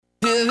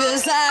Here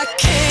is our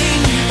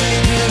King,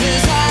 here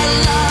is our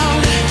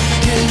love,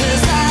 here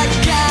is our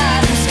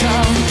guidance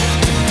come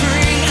to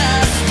bring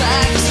us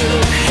back to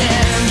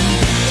Him.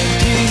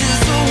 He is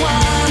the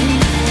one,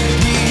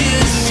 He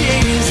is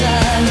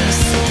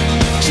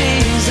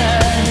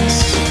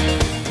Jesus.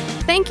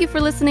 Thank you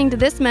for listening to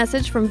this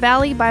message from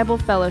Valley Bible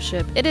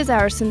Fellowship. It is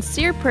our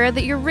sincere prayer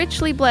that you're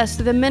richly blessed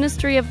through the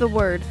ministry of the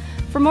Word.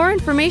 For more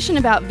information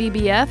about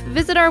VBF,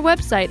 visit our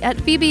website at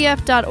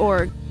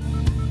vbf.org.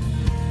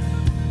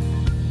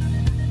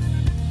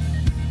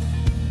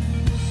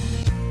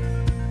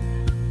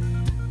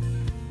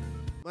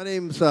 My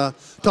name's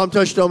Tom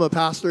Touchstone. I'm a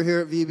pastor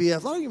here at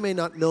VBF. A lot of you may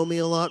not know me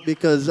a lot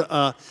because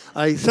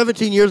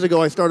 17 years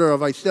ago I started our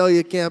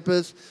Visalia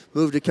campus,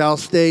 moved to Cal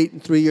State,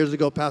 and 3 years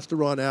ago Pastor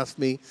Ron asked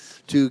me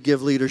to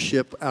give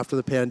leadership after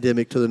the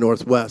pandemic to the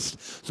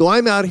Northwest. So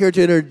I'm out here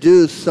to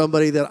introduce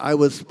somebody that I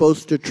was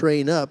supposed to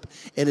train up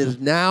and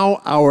is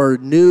now our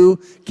new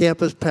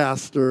campus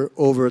pastor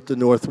over at the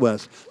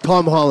Northwest,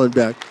 Tom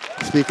Hollenbeck,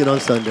 speaking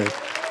on Sunday.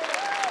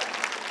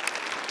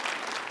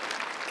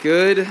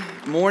 Good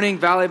morning,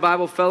 Valley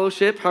Bible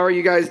Fellowship. How are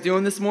you guys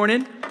doing this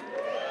morning?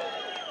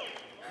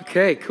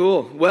 Okay,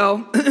 cool.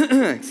 Well,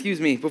 excuse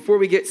me, before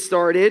we get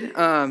started,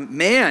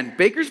 man,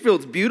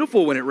 Bakersfield's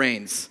beautiful when it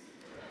rains.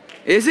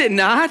 Is it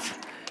not?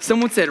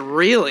 Someone said,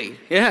 really?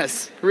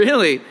 Yes,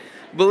 really.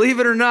 Believe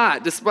it or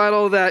not, despite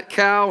all that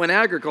cow and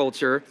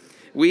agriculture,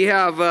 we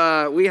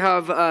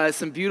have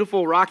some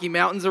beautiful Rocky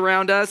Mountains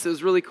around us. It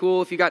was really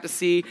cool if you got to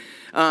see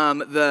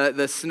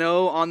the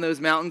snow on those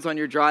mountains on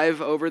your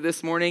drive over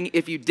this morning.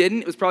 If you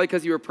didn't, it was probably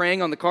because you were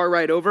praying on the car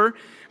ride over,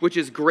 which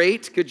is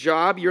great. Good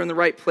job. You're in the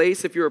right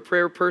place if you're a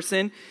prayer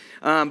person.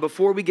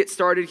 Before we get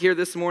started here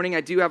this morning,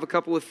 I do have a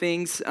couple of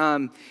things.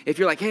 If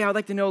you're like, hey, I'd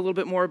like to know a little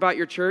bit more about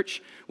your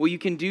church, well, you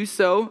can do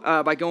so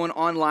by going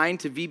online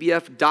to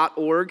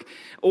vbf.org,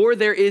 or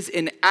there is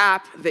an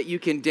app that you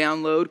can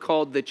download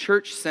called the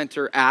Church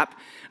Center app.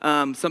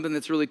 Something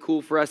that's really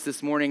cool for us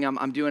this morning.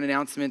 I'm doing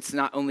announcements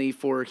not only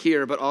for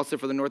here, but also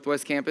for the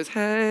Northwest campus.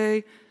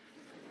 Hey.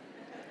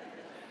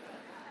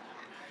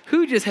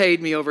 Who just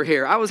hayed me over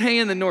here? I was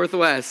haying the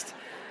Northwest.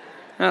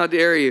 How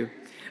dare you?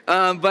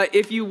 But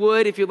if you'd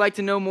like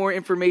to know more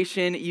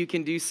information, you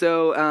can do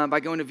so by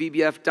going to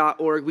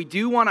vbf.org. We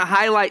do want to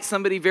highlight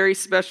somebody very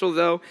special,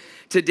 though,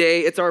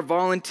 today. It's our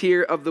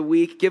Volunteer of the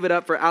Week. Give it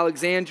up for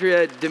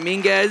Alexandria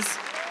Dominguez.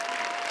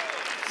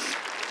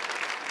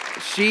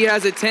 She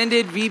has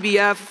attended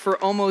VBF for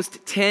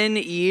almost 10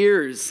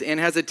 years and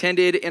has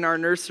attended in our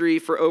nursery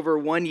for over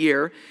 1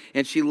 year.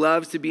 And she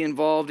loves to be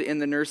involved in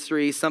the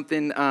nursery,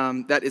 something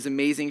that is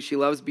amazing. She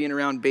loves being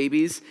around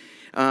babies.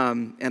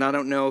 And I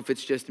don't know if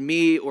it's just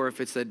me or if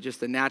it's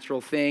just a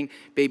natural thing.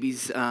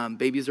 Babies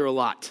are a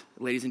lot,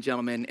 ladies and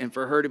gentlemen. And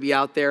for her to be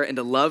out there and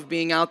to love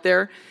being out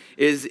there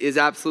is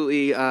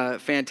absolutely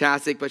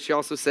fantastic. But she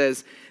also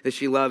says that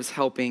she loves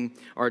helping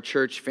our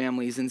church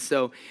families. And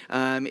so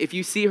if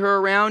you see her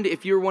around,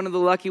 if you're one of the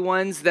lucky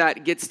ones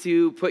that gets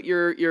to put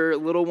your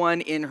little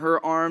one in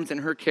her arms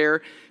and her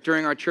care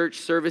during our church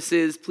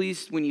services,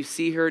 please, when you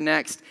see her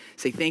next,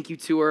 say thank you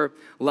to her,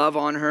 love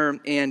on her.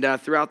 And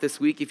throughout this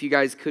week, if you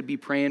guys could be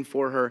praying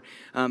for her,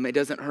 it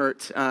doesn't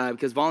hurt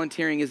because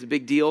volunteering is a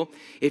big deal.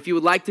 If you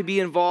would like to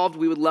be involved,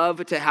 we would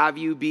love to have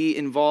you be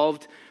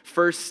involved.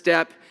 First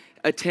step,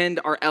 attend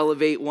our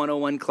Elevate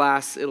 101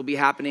 class. It'll be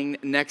happening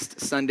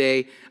next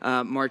Sunday,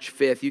 March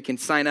 5th. You can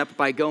sign up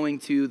by going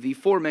to the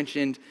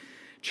aforementioned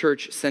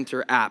Church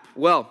Center app.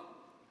 Well,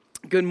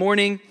 good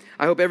morning.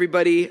 I hope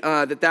everybody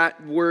that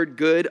word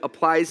good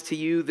applies to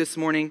you this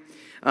morning.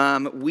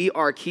 We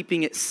are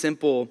keeping it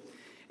simple,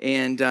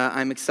 and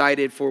I'm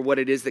excited for what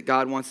it is that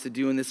God wants to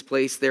do in this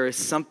place. There is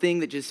something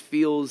that just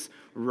feels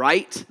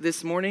right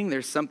this morning.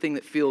 There's something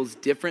that feels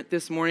different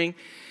this morning.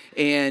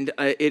 And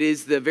it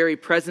is the very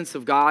presence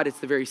of God. It's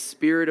the very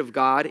Spirit of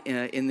God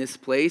in this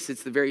place.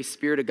 It's the very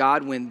Spirit of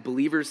God when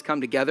believers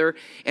come together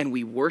and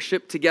we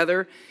worship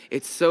together.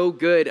 It's so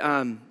good.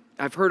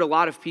 I've heard a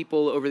lot of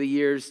people over the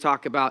years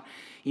talk about,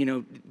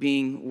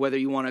 being, whether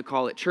you want to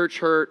call it church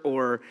hurt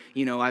or,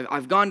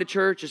 I've gone to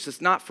church, it's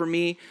just not for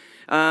me.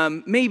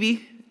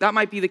 Maybe that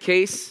might be the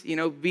case.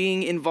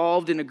 Being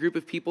involved in a group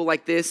of people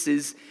like this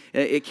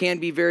it can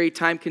be very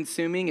time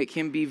consuming. It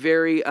can be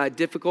very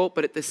difficult,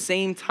 but at the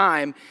same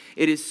time,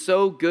 it is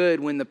so good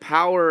when the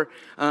power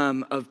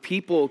of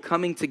people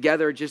coming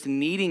together, just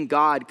needing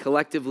God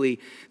collectively.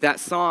 That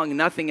song,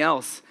 Nothing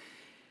Else.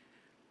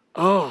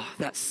 Oh,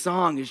 that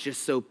song is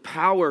just so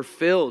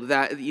power-filled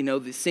that,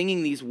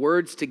 singing these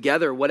words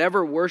together,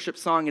 whatever worship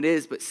song it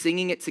is, but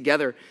singing it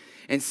together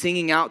and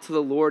singing out to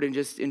the Lord and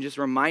just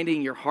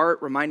reminding your heart,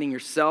 reminding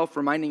yourself,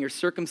 reminding your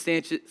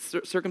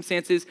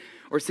circumstances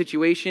or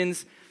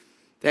situations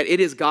that it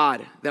is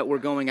God that we're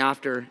going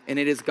after and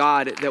it is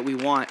God that we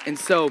want. And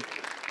so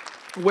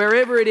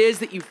wherever it is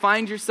that you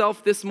find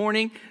yourself this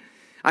morning,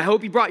 I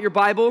hope you brought your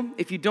Bible.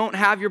 If you don't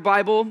have your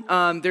Bible,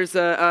 there's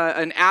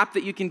an app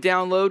that you can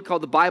download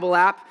called the Bible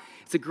app.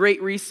 It's a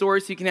great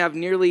resource. You can have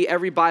nearly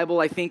every Bible,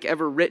 I think,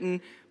 ever written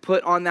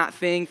put on that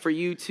thing for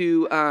you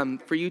to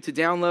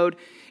download.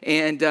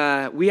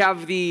 And we have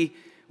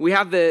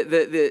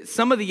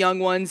some of the young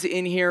ones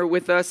in here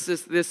with us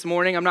this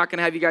morning. I'm not going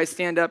to have you guys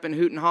stand up and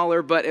hoot and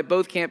holler, but at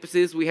both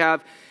campuses we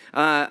have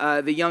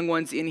the young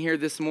ones in here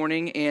this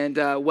morning. And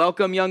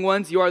welcome, young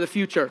ones. You are the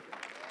future.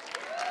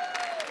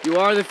 You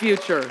are the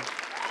future.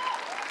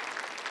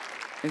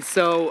 And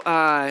so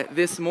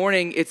this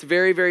morning, it's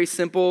very, very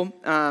simple.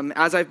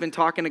 As I've been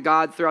talking to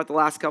God throughout the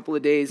last couple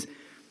of days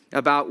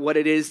about what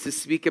it is to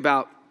speak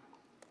about,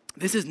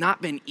 this has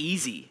not been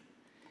easy.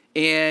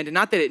 And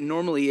not that it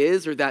normally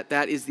is or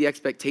that is the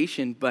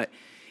expectation, but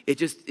it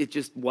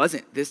just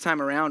wasn't. This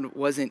time around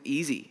wasn't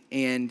easy.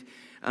 And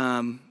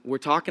we're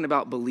talking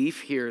about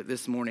belief here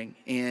this morning.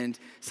 And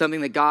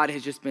something that God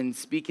has just been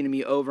speaking to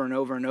me over and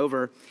over and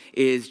over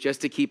is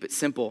just to keep it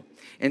simple.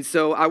 And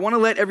so I want to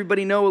let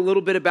everybody know a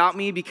little bit about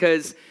me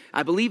because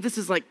I believe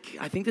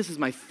I think this is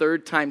my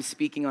third time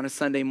speaking on a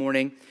Sunday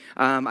morning.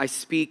 I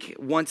speak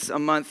once a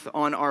month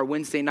on our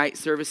Wednesday night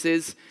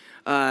services.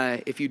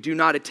 If you do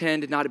not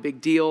attend, not a big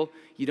deal.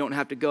 You don't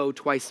have to go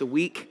twice a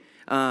week.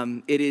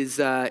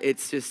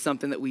 It's just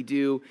something that we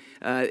do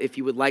if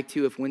you would like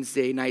to, if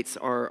Wednesday nights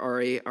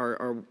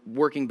are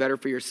working better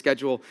for your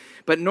schedule.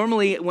 But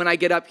normally when I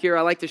get up here,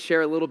 I like to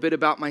share a little bit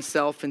about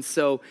myself. And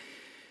so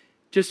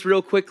just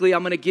real quickly,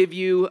 I'm going to give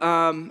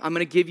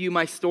you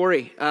my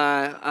story.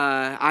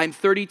 I'm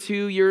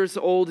 32 years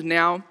old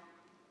now.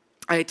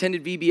 I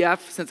attended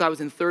VBF since I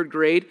was in third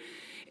grade.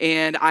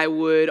 And I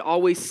would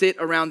always sit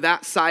around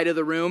that side of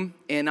the room.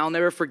 And I'll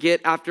never forget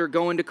after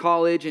going to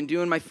college and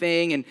doing my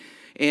thing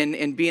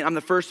and being, I'm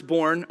the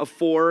firstborn of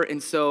four.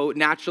 And so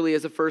naturally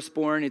as a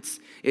firstborn, it's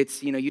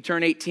you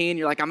turn 18,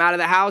 you're like, I'm out of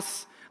the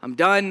house, I'm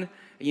done.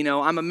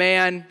 I'm a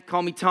man,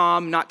 call me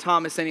Tom, not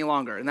Thomas any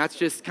longer. And that's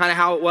just kind of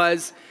how it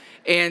was.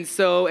 And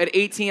so at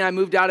 18, I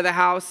moved out of the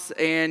house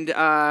and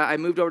I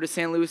moved over to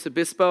San Luis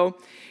Obispo.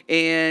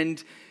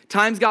 And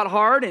times got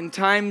hard and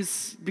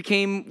times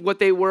became what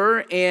they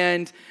were.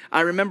 And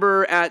I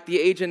remember at the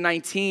age of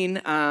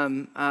 19,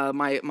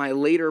 my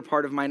later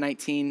part of my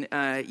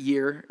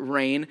 19-year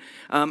reign,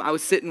 I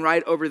was sitting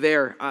right over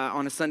there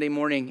on a Sunday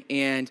morning.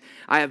 And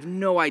I have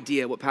no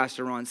idea what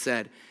Pastor Ron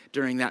said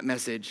during that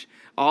message.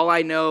 All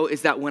I know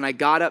is that when I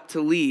got up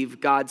to leave,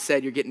 God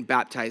said, you're getting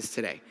baptized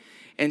today.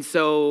 And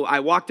so I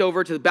walked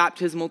over to the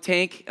baptismal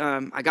tank.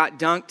 I got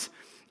dunked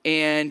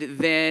and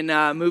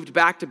then moved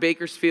back to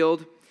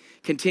Bakersfield.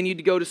 Continued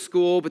to go to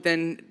school, but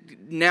then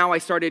now I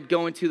started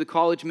going to the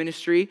college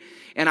ministry,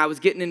 and I was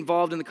getting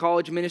involved in the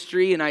college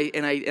ministry, and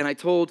I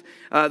told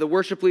the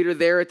worship leader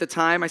there at the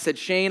time, I said,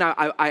 Shane,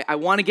 I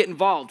want to get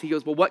involved. He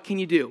goes, well, what can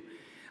you do?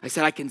 I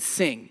said, I can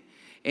sing.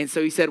 And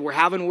so he said, we're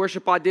having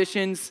worship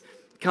auditions.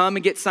 Come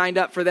and get signed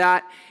up for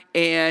that.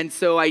 And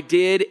so I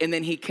did, and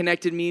then he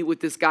connected me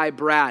with this guy,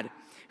 Brad,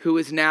 who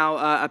is now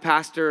a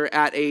pastor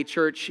at a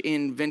church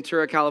in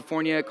Ventura,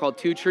 California called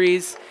Two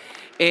Trees.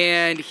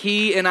 And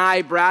he and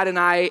I, Brad and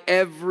I,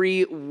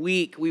 every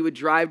week we would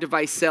drive to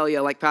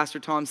Visalia, like Pastor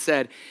Tom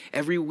said.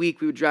 Every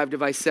week we would drive to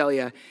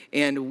Visalia,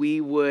 and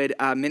we would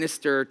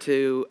minister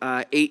to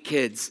 8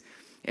 kids.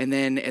 And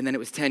then it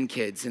was 10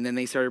 kids, and then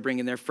they started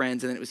bringing their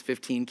friends, and then it was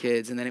 15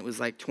 kids, and then it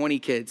was like 20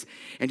 kids.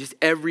 And just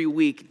every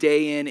week,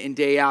 day in and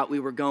day out, we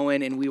were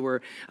going, and we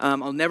were,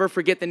 I'll never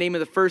forget the name of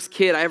the first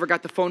kid I ever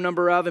got the phone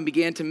number of and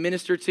began to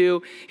minister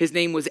to. His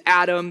name was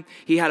Adam.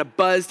 He had a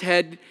buzzed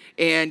head,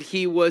 and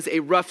he was a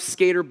rough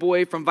skater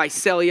boy from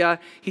Visalia.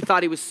 He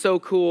thought he was so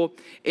cool,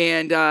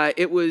 and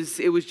it was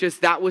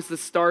just, that was the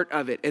start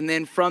of it. And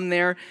then from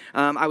there,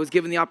 I was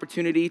given the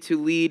opportunity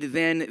to lead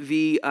then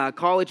the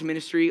college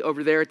ministry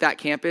over there at that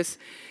campus,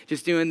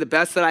 just doing the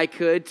best that I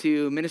could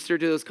to minister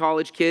to those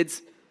college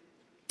kids.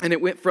 And it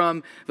went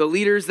from the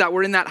leaders that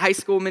were in that high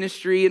school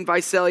ministry in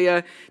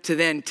Visalia to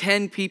then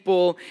 10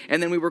 people.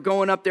 And then we were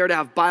going up there to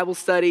have Bible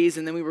studies.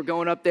 And then we were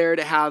going up there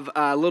to have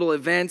little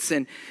events.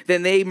 And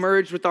then they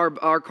merged with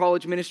our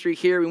college ministry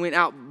here. We went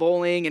out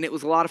bowling, and it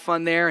was a lot of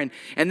fun there. And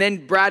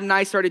then Brad and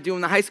I started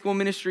doing the high school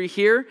ministry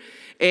here.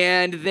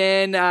 And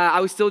then I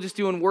was still just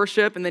doing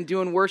worship, and then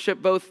doing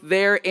worship both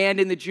there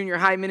and in the junior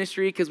high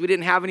ministry because we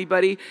didn't have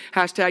anybody.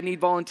 #need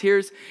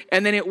volunteers.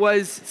 And then it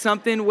was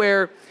something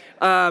where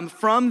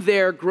from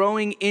there,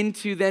 growing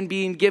into then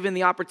being given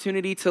the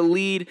opportunity to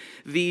lead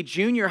the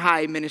junior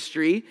high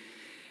ministry,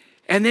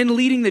 and then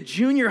leading the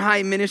junior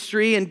high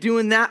ministry and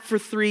doing that for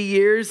 3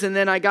 years. And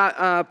then I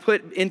got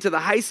put into the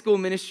high school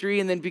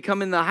ministry and then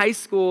becoming the high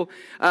school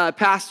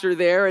pastor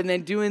there, and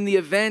then doing the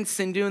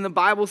events and doing the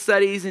Bible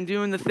studies and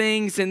doing the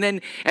things. And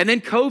then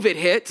COVID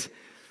hit.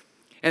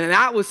 And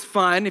that was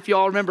fun. If you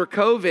all remember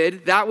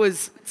COVID, that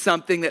was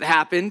something that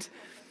happened.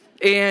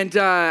 And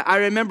I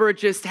remember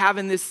just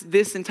having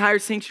this entire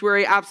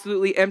sanctuary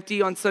absolutely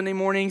empty on Sunday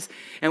mornings,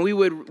 and we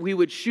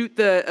would shoot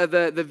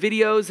the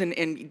videos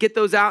and get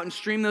those out and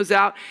stream those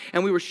out.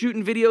 And we were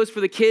shooting videos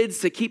for the kids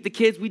to keep the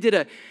kids.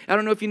 I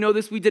don't know if you know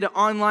this, we did an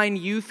online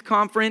youth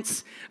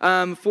conference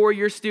for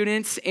your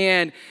students,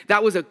 and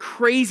that was a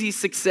crazy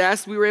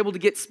success. We were able to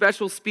get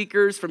special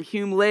speakers from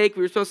Hume Lake.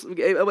 We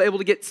were able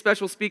to get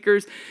special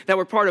speakers that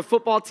were part of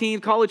football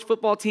teams, college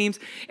football teams,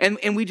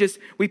 and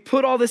we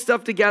put all this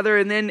stuff together,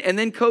 and then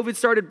COVID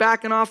started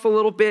backing off a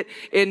little bit,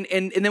 and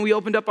then we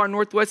opened up our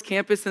Northwest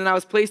campus, and then I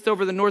was placed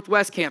over the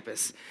Northwest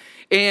campus.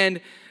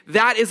 And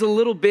that is a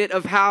little bit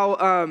of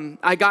how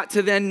I got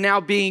to then now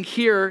being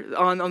here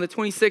on the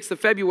 26th of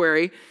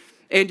February,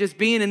 and just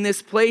being in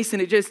this place,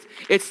 and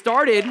it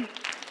started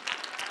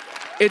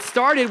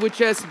with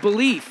just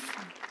belief.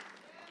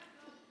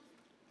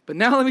 But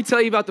now let me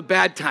tell you about the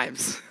bad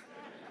times.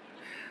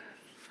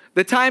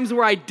 The times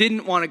where I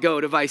didn't want to go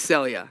to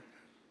Visalia.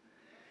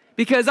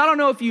 Because I don't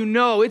know if you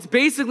know, it's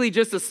basically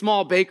just a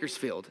small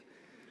Bakersfield.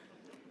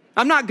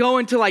 I'm not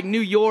going to like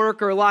New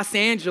York or Los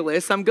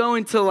Angeles. I'm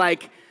going to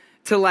like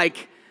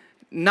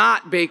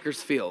not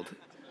Bakersfield.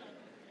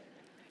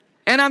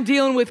 And I'm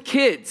dealing with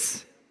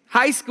kids,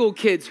 high school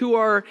kids who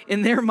are,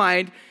 in their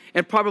mind,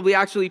 and probably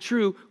actually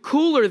true,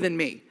 cooler than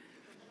me.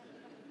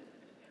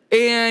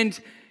 And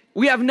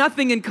we have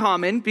nothing in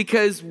common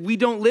because we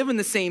don't live in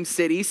the same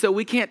city, so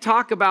we can't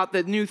talk about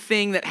the new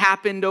thing that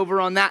happened over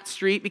on that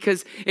street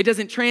because it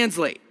doesn't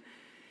translate.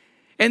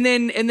 And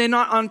then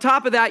on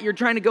top of that, you're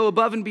trying to go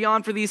above and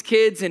beyond for these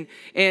kids, and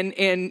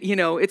you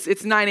know,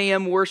 it's 9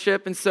 a.m.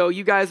 worship, and so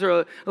you guys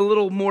are a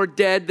little more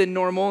dead than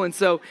normal, and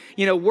so,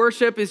 you know,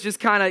 worship is just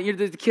kind of,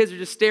 the kids are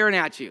just staring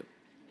at you.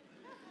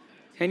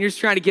 And you're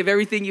just trying to give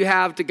everything you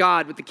have to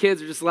God, but the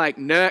kids are just like,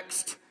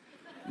 next.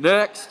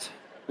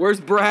 Where's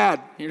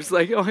Brad? You're just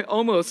like, oh,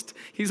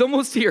 he's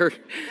almost here.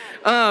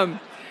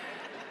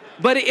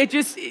 But it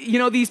just, you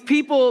know, these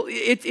people,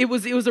 it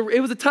was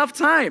a tough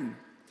time.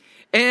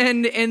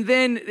 And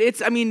then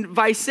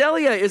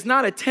Visalia is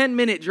not a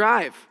 10-minute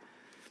drive.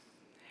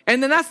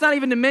 And then that's not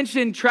even to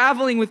mention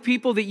traveling with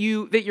people that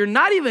you're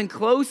not even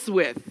close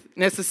with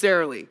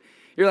necessarily.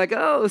 You're like,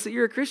 oh, so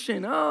you're a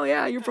Christian. Oh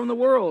yeah, you're from the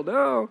world.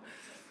 Oh.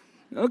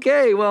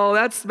 Okay, well,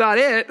 that's about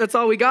it. That's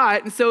all we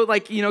got. And so,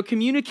 like, you know,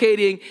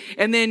 communicating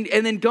and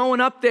then going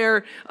up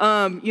there,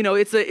 you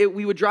know,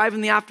 we would drive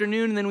in the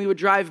afternoon, and then we would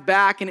drive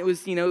back, and it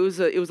was, you know,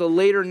 it was a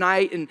later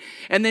night,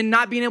 and then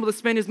not being able to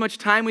spend as much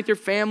time with your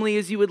family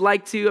as you would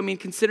like to. I mean,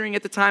 considering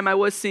at the time I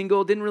was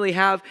single, didn't really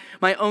have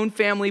my own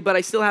family, but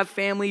I still have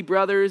family,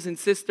 brothers and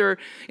sister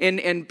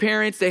and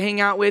parents to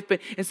hang out with.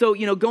 And so,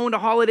 you know, going to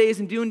holidays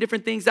and doing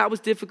different things, that was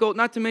difficult.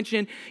 Not to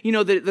mention, you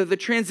know, the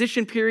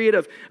transition period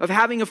of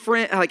having a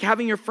friend, like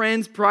having your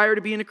friends prior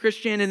to being a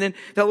Christian, and then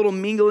that little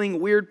mingling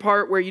weird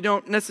part where you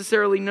don't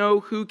necessarily know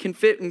who can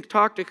fit and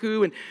talk to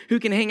who and who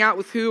can hang out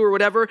with who or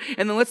whatever.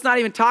 And then let's not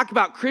even talk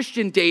about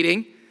Christian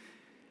dating,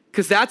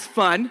 because that's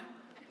fun.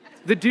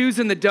 The do's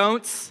and the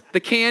don'ts, the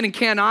can and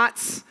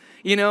cannots.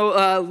 You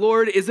know,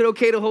 Lord, is it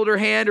okay to hold her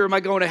hand, or am I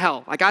going to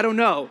hell? Like, I don't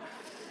know.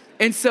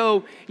 And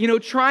so, you know,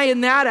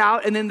 trying that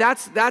out, and then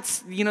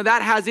that's you know,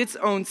 that has its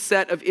own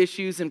set of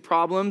issues and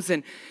problems,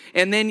 and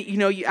then, you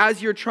know,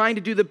 as you're trying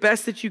to do the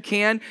best that you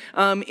can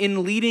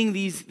in leading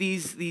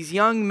these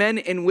young men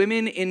and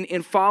women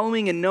in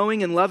following and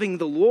knowing and loving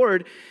the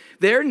Lord,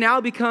 there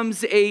now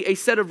becomes a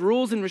set of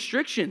rules and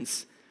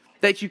restrictions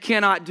that you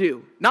cannot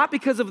do, not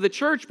because of the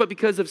church, but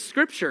because of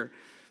Scripture.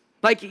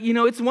 Like, you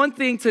know, it's one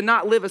thing to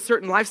not live a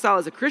certain lifestyle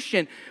as a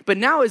Christian, but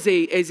now as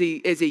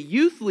a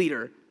youth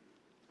leader,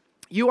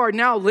 you are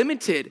now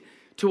limited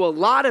to a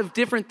lot of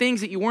different things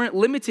that you weren't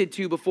limited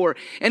to before.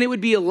 And it would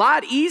be a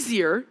lot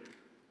easier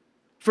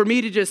for me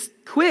to just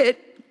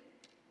quit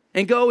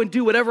and go and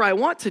do whatever I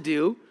want to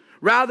do,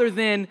 rather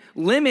than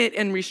limit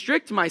and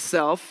restrict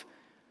myself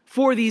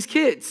for these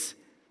kids.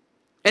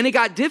 And it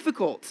got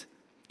difficult.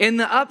 And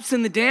the ups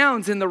and the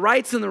downs and the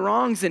rights and the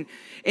wrongs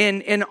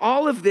and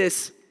all of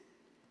this.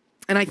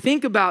 And I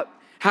think about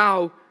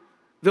how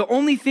the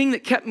only thing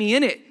that kept me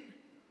in it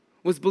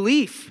was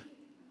belief.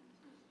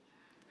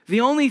 The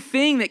only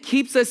thing that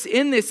keeps us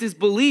in this is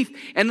belief.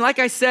 And like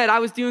I said, I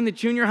was doing the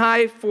junior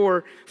high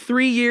for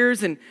 3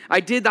 years, and I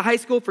did the high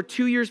school for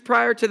 2 years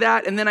prior to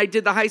that, and then I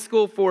did the high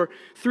school for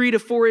 3 to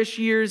 4-ish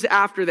years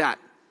after that.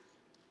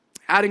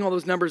 Adding all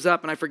those numbers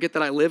up, and I forget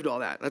that I lived all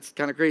that. That's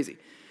kind of crazy.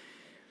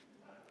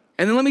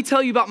 And then let me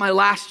tell you about my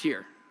last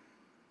year.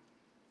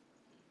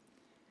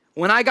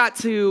 When I got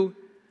to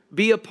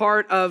be a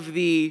part of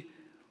the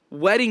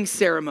wedding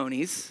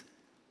ceremonies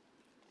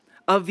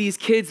of these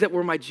kids that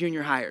were my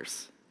junior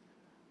hires.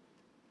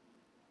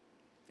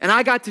 And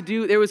I got to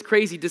do, it was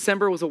crazy.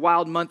 December was a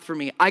wild month for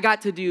me. I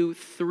got to do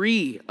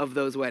 3 of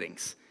those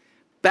weddings,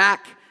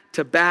 back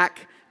to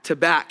back to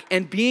back.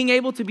 And being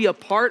able to be a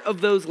part of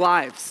those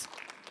lives,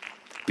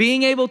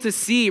 being able to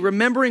see,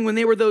 remembering when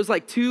they were those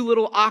like 2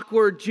 little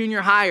awkward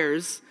junior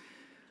hires,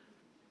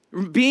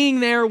 being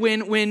there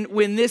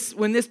when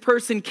this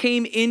person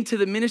came into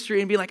the ministry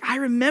and be like, I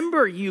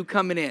remember you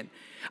coming in.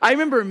 I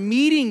remember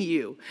meeting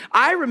you.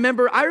 I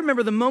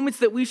remember the moments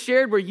that we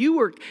shared where you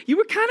were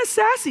kind of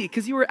sassy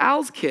because you were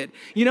Al's kid.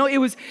 You know, it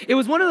was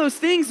one of those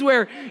things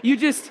where you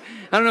just,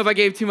 I don't know if I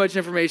gave too much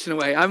information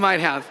away. I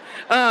might have.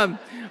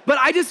 But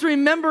I just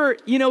remember,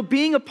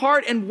 being a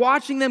part and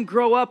watching them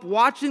grow up,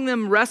 watching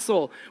them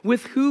wrestle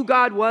with who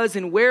God was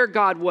and where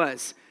God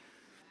was.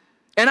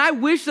 And I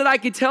wish that I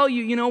could tell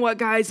you, you know what,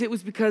 guys, it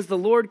was because the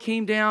Lord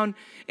came down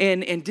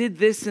and did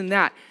this and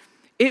that.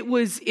 It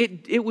was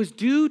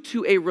due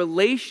to a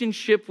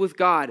relationship with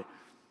God.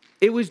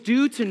 It was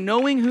due to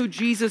knowing who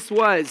Jesus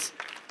was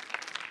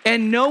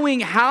and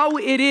knowing how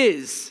it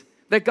is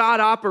that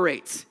God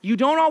operates. You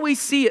don't always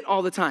see it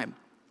all the time.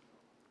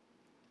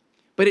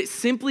 But it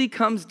simply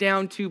comes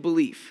down to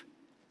belief.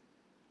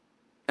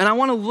 And I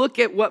want to look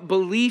at what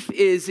belief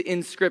is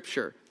in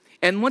Scripture.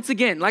 And once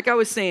again, like I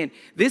was saying,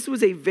 this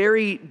was a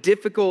very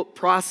difficult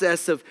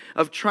process of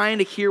trying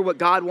to hear what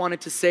God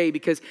wanted to say,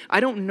 because I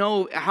don't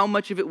know how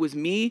much of it was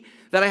me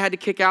that I had to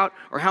kick out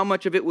or how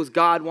much of it was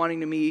God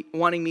wanting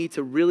me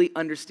to really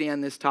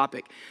understand this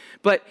topic.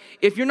 But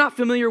if you're not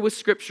familiar with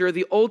Scripture,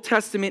 the Old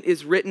Testament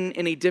is written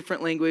in a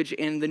different language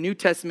and the New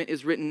Testament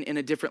is written in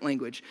a different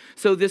language.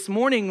 So this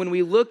morning, when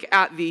we look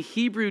at the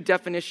Hebrew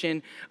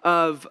definition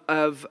of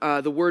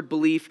the word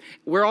belief,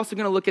 we're also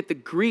going to look at the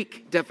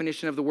Greek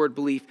definition of the word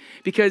belief.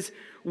 Because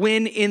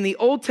when in the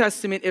Old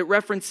Testament, it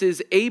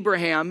references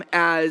Abraham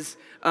as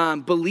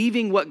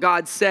believing what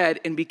God said,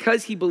 and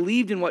because he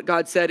believed in what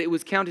God said, it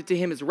was counted to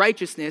him as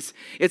righteousness.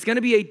 It's going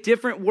to be a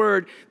different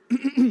word,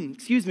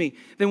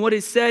 than what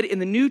is said in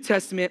the New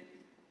Testament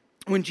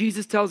when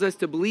Jesus tells us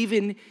to believe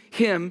in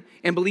him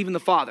and believe in the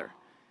Father.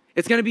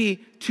 It's going to be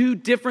two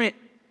different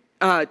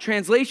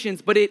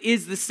translations, but it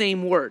is the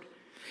same word.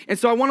 And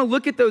so I want to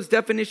look at those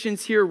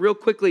definitions here real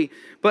quickly,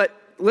 but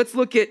let's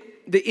look at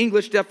the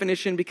English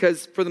definition,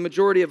 because for the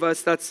majority of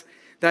us,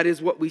 that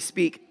is what we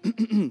speak.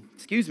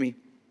 Excuse me.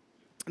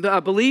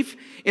 The belief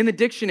in the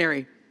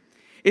dictionary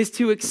is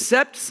to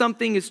accept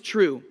something as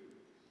true,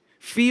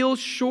 feel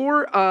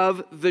sure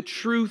of the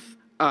truth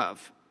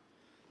of.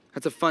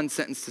 That's a fun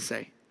sentence to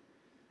say.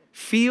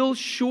 Feel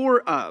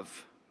sure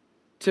of,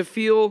 to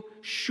feel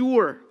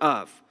sure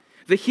of.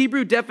 The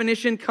Hebrew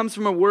definition comes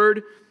from a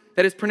word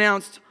that is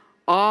pronounced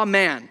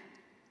amen,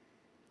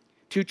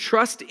 to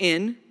trust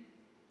in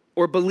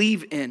or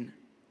believe in.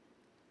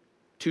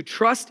 To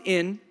trust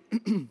in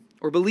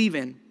or believe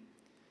in.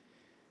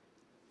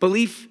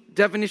 Belief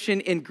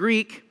definition in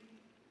Greek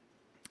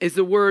is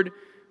the word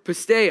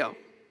pisteo. It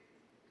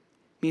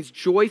means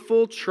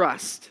joyful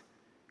trust,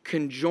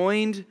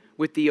 conjoined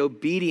with the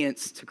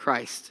obedience to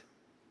Christ.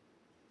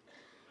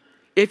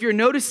 If you're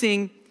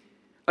noticing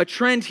a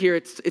trend here,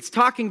 it's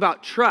talking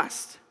about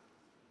trust.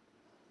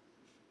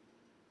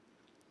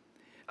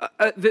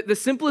 The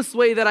simplest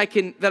way that I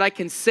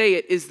can say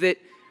it is that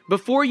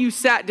before you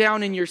sat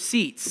down in your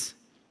seats,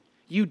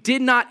 you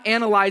did not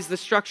analyze the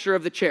structure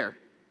of the chair.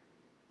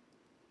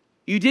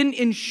 You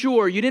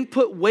didn't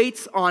put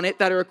weights on it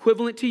that are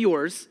equivalent to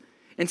yours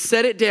and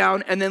set it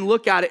down and then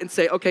look at it and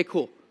say, okay,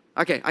 cool.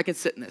 Okay, I can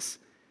sit in this.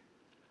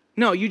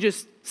 No, you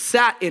just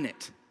sat in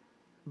it,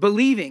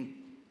 believing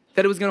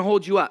that it was going to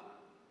hold you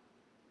up.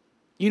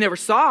 You never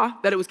saw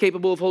that it was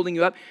capable of holding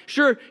you up.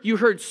 Sure, you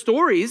heard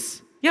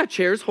stories. Yeah,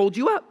 chairs hold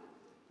you up.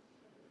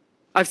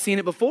 I've seen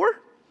it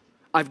before.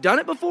 I've done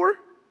it before.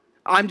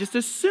 I'm just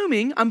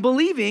assuming, I'm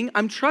believing,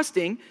 I'm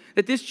trusting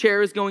that this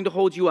chair is going to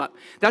hold you up.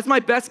 That's my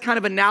best kind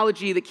of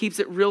analogy that keeps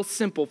it real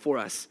simple for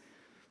us.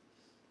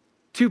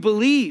 To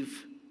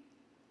believe.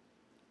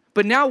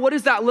 But now what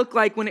does that look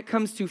like when it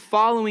comes to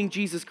following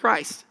Jesus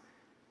Christ?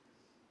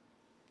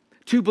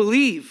 To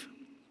believe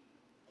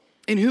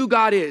in who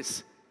God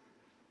is.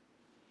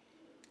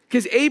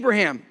 Because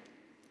Abraham,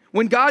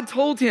 when God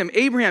told him,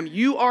 Abraham,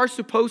 you are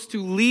supposed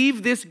to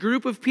leave this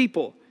group of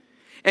people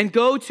and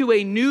go to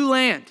a new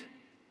land.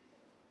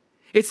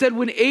 It said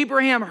when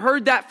Abraham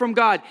heard that from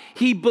God,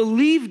 he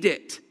believed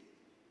it.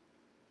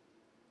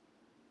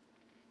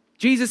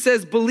 Jesus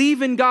says,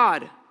 believe in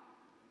God,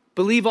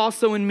 believe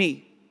also in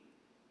me.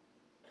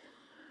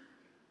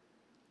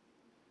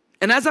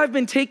 And as I've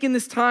been taking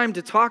this time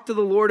to talk to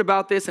the Lord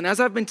about this, and as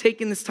I've been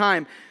taking this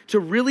time to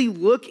really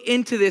look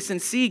into this and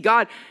see,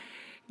 God,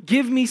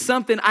 give me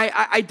something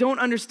I don't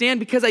understand,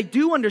 because I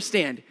do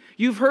understand.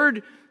 You've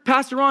heard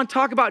Pastor Ron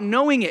talk about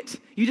knowing it.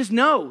 You just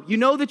know. You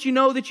know that you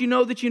know that you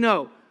know that you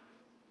know.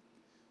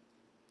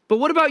 But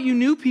what about you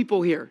new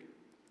people here?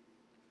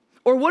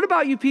 Or what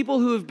about you people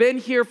who have been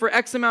here for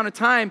X amount of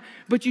time,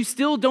 but you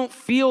still don't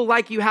feel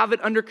like you have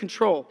it under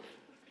control?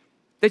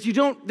 That you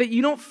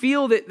don't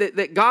feel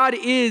that God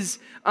is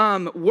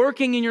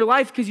working in your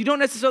life because you don't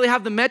necessarily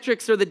have the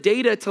metrics or the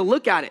data to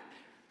look at it.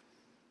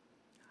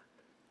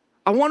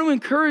 I want to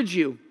encourage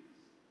you.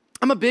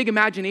 I'm a big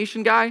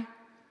imagination guy.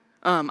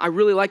 I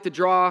really like to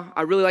draw.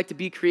 I really like to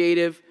be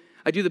creative.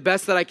 I do the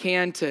best that I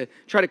can to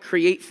try to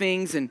create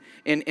things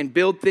and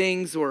build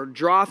things or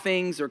draw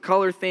things or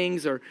color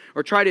things or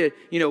try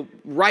to,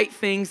 write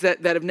things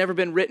that have never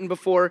been written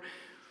before.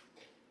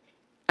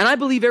 And I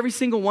believe every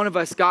single one of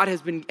us, God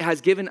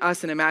has given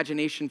us an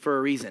imagination for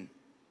a reason.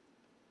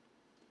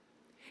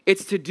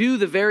 It's to do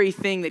the very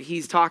thing that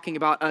he's talking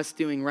about us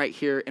doing right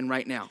here and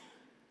right now.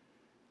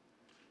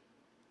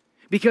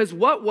 Because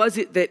what was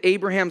it that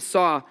Abraham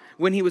saw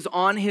when he was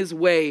on his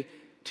way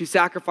to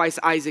sacrifice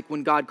Isaac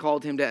when God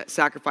called him to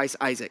sacrifice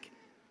Isaac?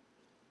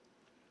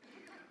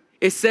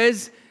 It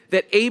says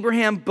that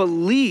Abraham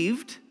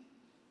believed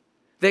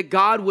that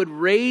God would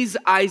raise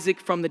Isaac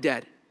from the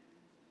dead.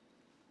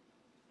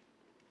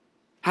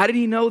 How did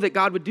he know that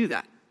God would do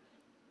that?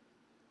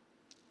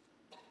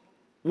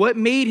 What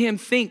made him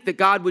think that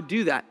God would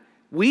do that?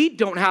 We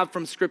don't have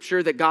from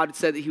Scripture that God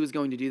said that he was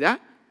going to do that.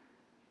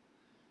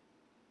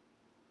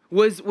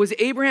 Was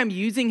Abraham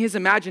using his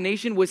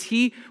imagination? Was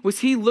he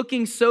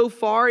looking so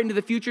far into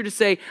the future to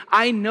say,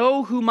 I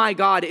know who my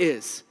God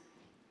is?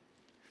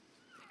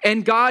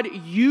 And God,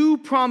 you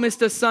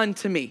promised a son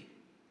to me.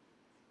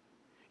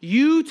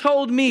 You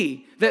told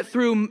me that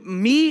through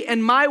me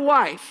and my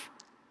wife,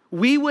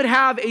 we would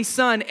have a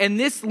son, and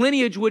this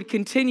lineage would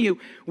continue.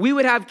 We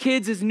would have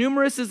kids as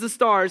numerous as the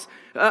stars,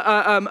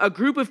 a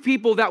group of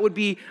people that would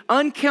be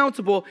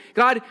uncountable.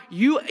 God,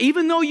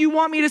 even though you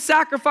want me to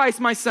sacrifice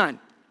my son,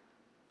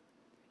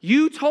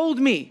 you told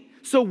me.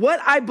 So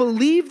what I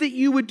believe that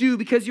you would do,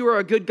 because you are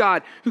a good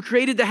God who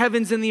created the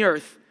heavens and the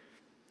earth,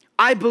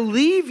 I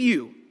believe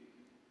you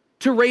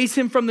to raise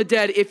him from the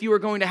dead if you are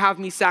going to have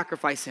me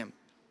sacrifice him.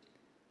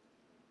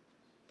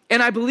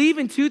 And I believe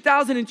in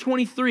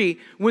 2023,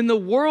 when the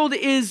world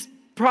is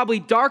probably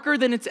darker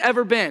than it's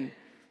ever been,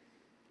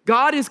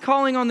 God is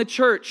calling on the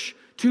church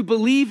to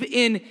believe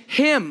in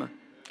him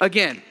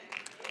again.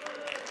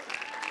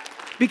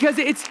 Because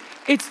it's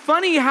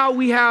funny how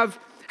we have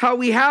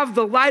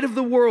the light of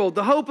the world,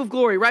 the hope of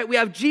glory, right? We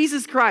have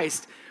Jesus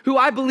Christ, who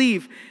I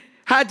believe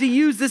had to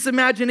use this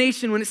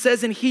imagination when it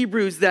says in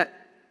Hebrews that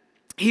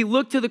he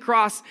looked to the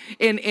cross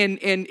and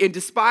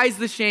despised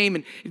the shame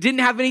and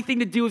didn't have anything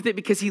to do with it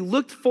because he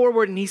looked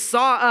forward and he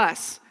saw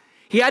us.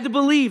 He had to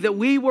believe that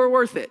we were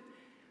worth it.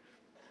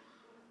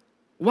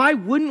 Why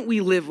wouldn't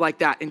we live like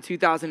that in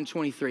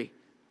 2023?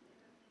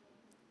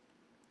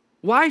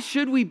 Why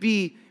should we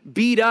be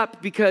beat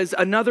up because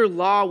another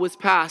law was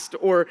passed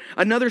or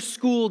another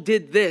school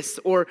did this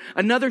or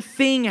another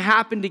thing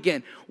happened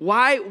again?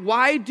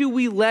 Why do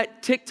we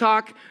let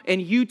TikTok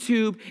and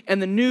YouTube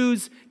and the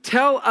news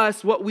tell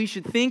us what we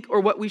should think or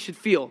what we should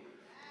feel?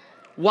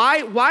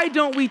 Why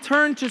don't we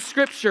turn to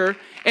Scripture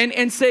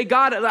and say,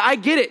 God, I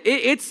get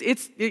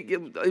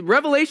it.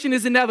 Revelation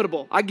is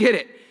inevitable. I get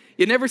it.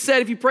 You never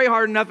said if you pray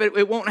hard enough,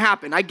 it won't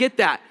happen. I get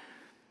that.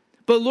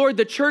 But Lord,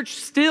 the church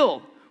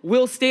still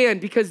will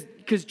stand because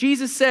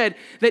Jesus said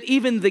that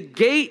even the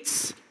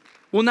gates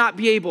will not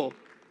be able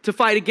to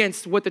fight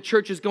against what the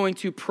church is going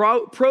to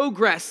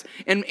progress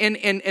and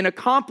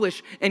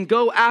accomplish and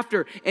go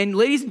after. And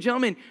ladies and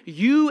gentlemen,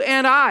 you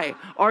and I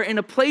are in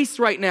a place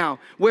right now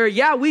where,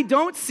 we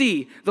don't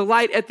see the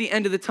light at the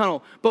end of the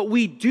tunnel, but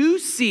we do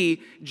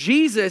see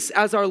Jesus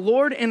as our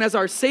Lord and as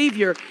our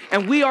Savior,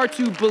 and we are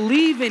to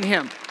believe in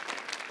him.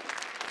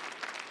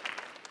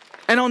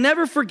 And I'll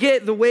never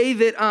forget the way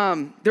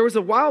that there was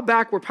a while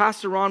back where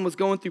Pastor Ron was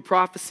going through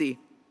prophecy.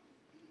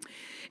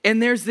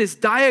 And there's this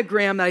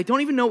diagram that I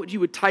don't even know what you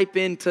would type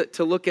in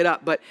to look it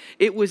up, but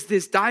it was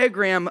this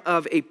diagram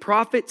of a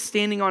prophet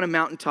standing on a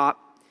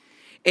mountaintop.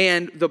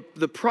 And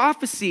the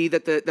prophecy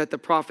that the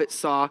prophet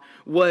saw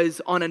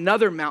was on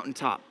another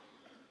mountaintop.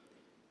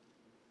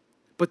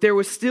 But there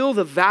was still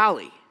the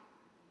valley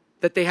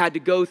that they had to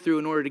go through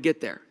in order to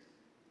get there.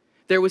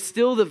 There was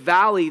still the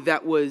valley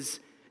that was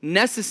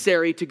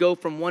necessary to go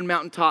from one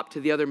mountaintop to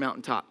the other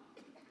mountaintop.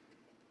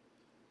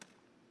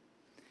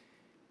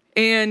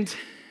 And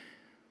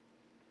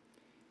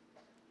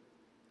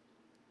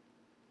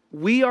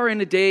we are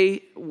in a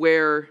day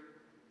where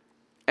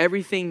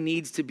everything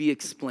needs to be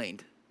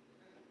explained.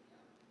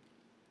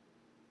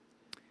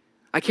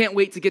 I can't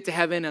wait to get to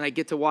heaven and I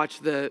get to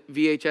watch the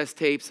VHS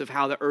tapes of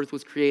how the earth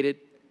was created.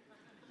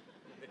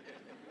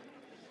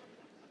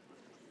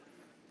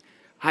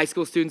 High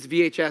school students,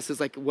 VHS is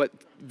like what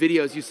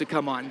videos used to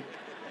come on.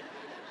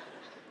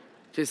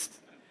 Just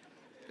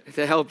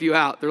to help you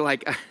out. They're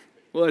like,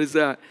 what is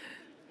that?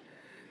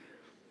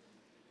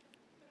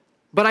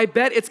 But I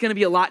bet it's going to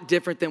be a lot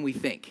different than we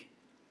think.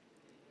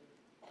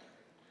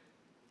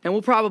 And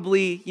we'll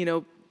probably,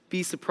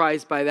 be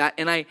surprised by that.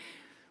 And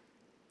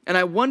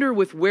I wonder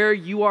with where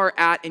you are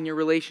at in your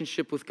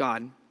relationship with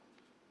God.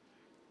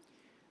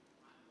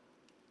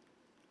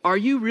 Are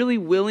you really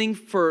willing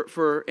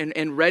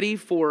and ready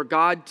for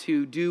God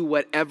to do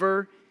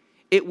whatever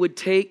it would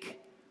take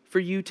for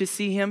you to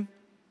see him?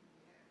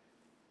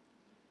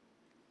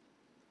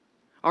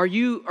 Are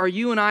you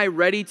and I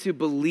ready to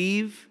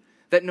believe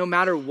that no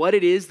matter what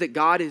it is that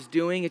God is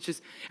doing, it's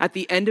just at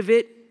the end of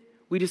it,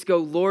 we just go,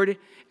 Lord,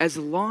 as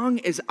long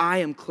as I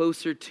am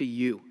closer to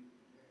you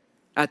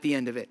at the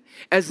end of it,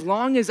 as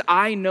long as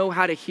I know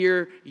how to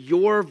hear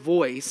your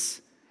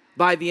voice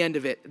by the end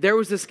of it. There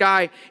was this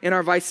guy in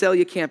our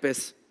Visalia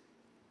campus,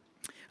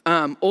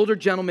 older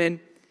gentleman,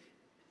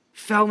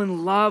 fell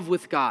in love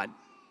with God.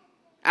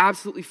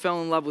 Absolutely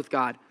fell in love with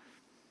God.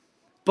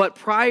 But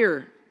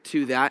prior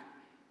to that,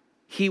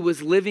 he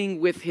was living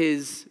with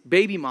his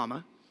baby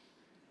mama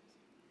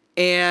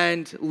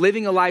and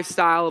living a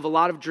lifestyle of a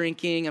lot of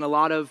drinking and a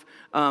lot of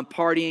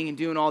partying and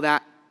doing all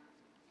that.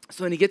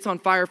 So when he gets on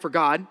fire for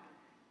God,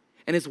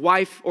 and his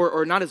wife,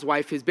 or not his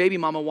wife, his baby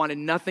mama wanted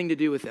nothing to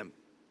do with him.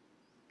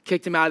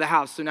 Kicked him out of the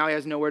house. So now he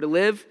has nowhere to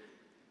live,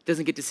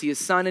 doesn't get to see his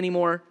son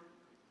anymore.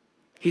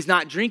 He's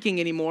not drinking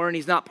anymore, and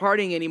he's not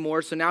partying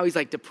anymore. So now he's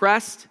like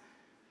depressed.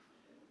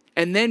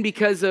 And then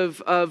because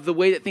of the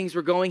way that things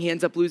were going, he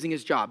ends up losing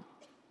his job.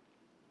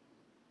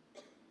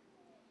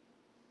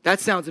 That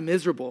sounds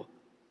miserable.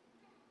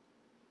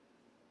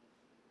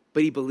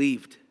 But he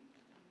believed.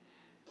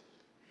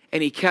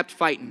 And he kept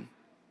fighting.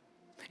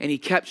 And he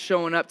kept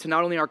showing up to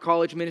not only our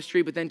college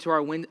ministry, but then to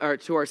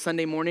our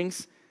Sunday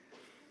mornings.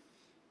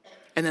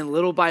 And then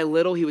little by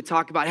little, he would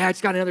talk about, hey, I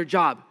just got another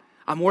job.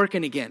 I'm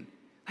working again.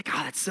 Like,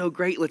 oh, that's so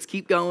great. Let's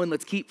keep going.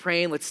 Let's keep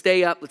praying. Let's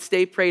stay up. Let's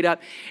stay prayed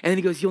up. And then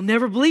he goes, you'll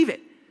never believe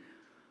it.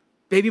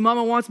 Baby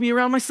mama wants me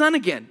around my son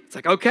again. It's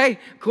like, okay,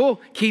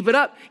 cool. Keep it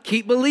up.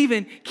 Keep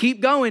believing.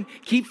 Keep going.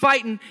 Keep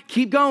fighting.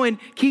 Keep going.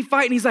 Keep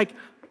fighting. He's like,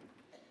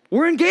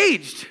 we're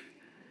engaged.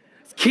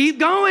 Keep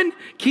going,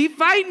 keep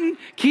fighting,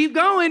 keep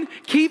going,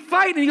 keep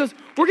fighting. And he goes,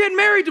 we're getting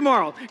married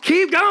tomorrow.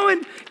 Keep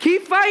going,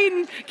 keep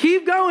fighting,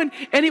 keep going.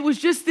 And it was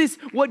just this,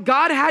 what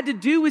God had to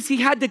do is he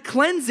had to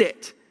cleanse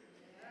it.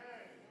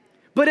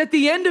 But at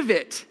the end of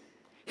it,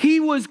 he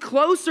was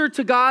closer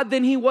to God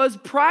than he was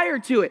prior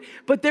to it.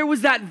 But there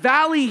was that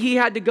valley he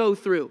had to go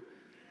through.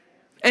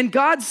 And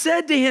God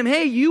said to him,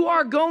 hey, you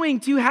are going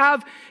to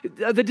have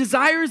the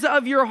desires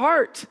of your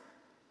heart.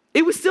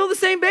 It was still the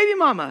same baby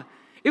mama.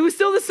 It was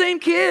still the same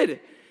kid.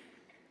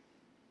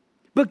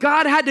 But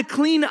God had to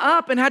clean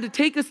up and had to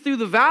take us through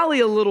the valley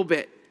a little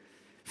bit.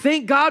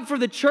 Thank God for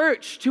the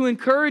church to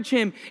encourage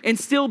him and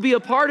still be a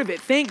part of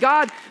it. Thank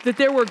God that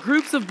there were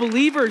groups of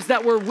believers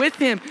that were with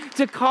him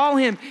to call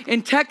him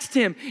and text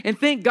him. And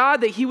thank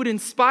God that he would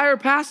inspire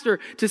Pastor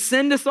to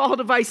send us all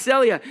to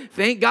Visalia.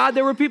 Thank God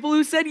there were people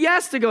who said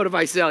yes to go to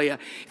Visalia.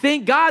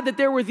 Thank God that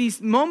there were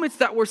these moments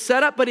that were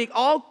set up, but it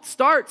all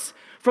starts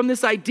from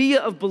this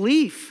idea of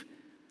belief.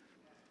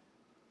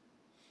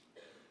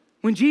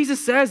 When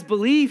Jesus says,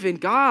 believe in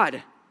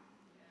God,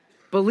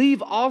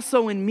 believe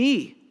also in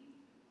me.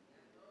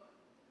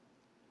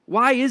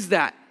 Why is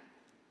that?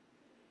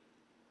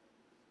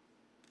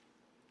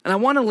 And I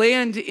want to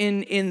land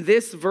in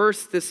this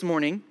verse this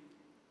morning.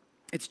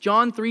 It's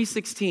John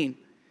 3:16.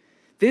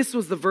 This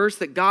was the verse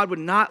that God would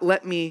not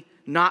let me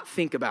not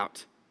think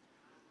about.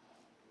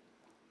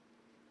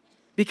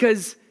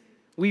 Because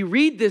we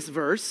read this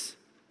verse,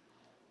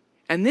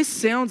 and this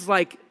sounds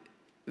like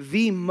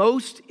the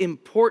most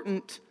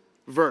important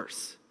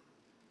verse.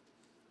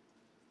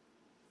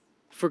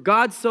 For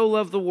God so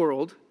loved the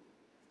world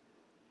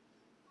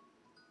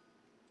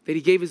that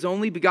he gave his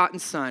only begotten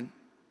Son,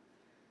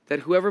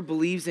 that whoever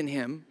believes in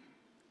him,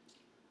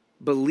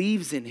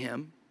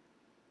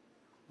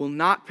 will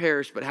not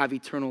perish but have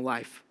eternal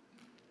life.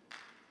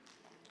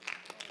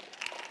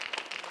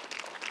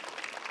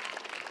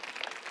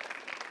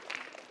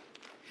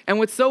 And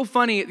what's so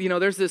funny,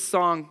 there's this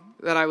song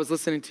that I was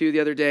listening to the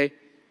other day.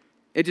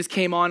 It just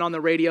came on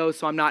the radio,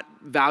 so I'm not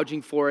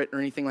vouching for it or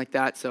anything like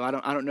that. So I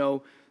don't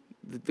know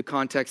the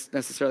context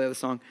necessarily of the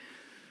song.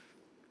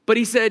 But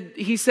he said,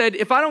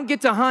 if I don't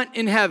get to hunt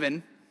in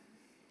heaven,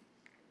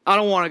 I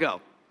don't want to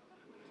go.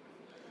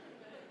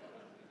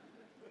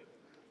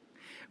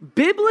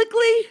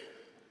 Biblically,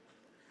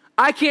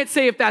 I can't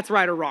say if that's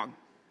right or wrong.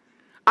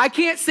 I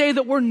can't say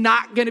that we're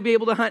not going to be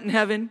able to hunt in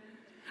heaven.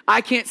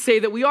 I can't say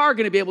that we are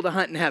going to be able to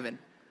hunt in heaven.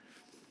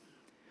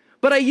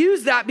 But I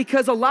use that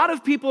because a lot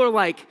of people are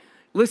like,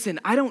 listen,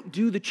 I don't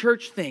do the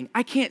church thing.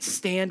 I can't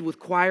stand with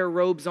choir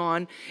robes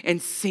on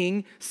and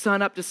sing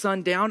sun up to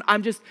sundown.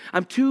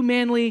 I'm too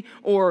manly,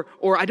 or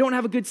I don't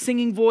have a good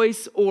singing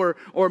voice, or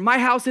my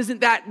house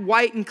isn't that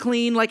white and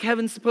clean like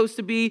heaven's supposed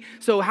to be.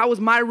 So how is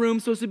my room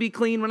supposed to be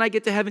clean when I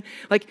get to heaven?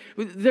 Like,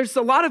 there's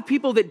a lot of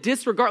people that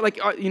disregard, like,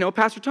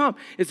 Pastor Tom,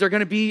 is there going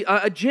to be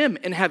a gym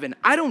in heaven?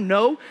 I don't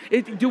know.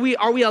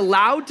 Are we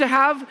allowed to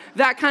have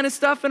that kind of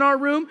stuff in our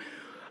room?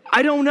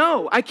 I don't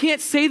know. I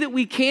can't say that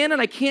we can,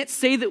 and I can't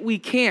say that we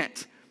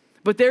can't.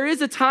 But there is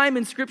a time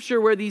in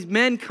Scripture where these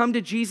men come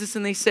to Jesus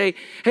and they say,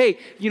 hey,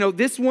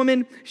 this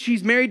woman,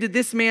 she's married to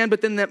this man,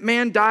 but then that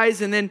man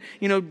dies, and then,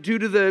 due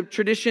to the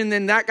tradition,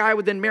 then that guy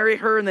would then marry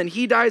her, and then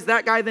he dies,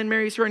 that guy then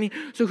marries her.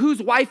 So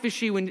whose wife is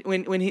she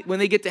when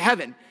they get to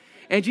heaven?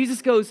 And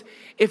Jesus goes,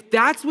 if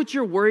that's what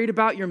you're worried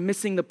about, you're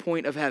missing the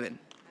point of heaven.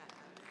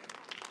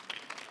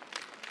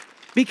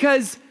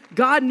 Because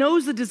God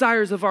knows the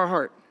desires of our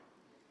heart.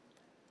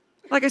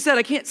 Like I said,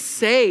 I can't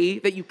say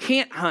that you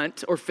can't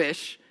hunt or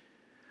fish.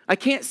 I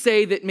can't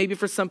say that maybe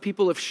for some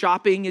people if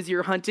shopping is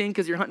your hunting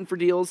because you're hunting for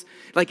deals,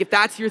 like if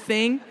that's your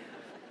thing,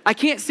 I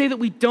can't say that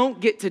we don't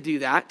get to do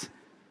that,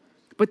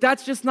 but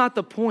that's just not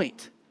the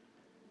point.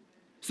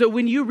 So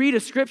when you read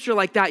a scripture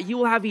like that, you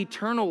will have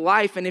eternal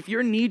life, and if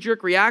your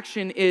knee-jerk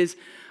reaction is,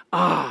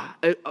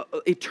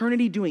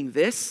 eternity doing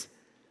this,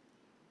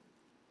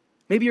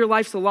 Maybe your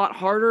life's a lot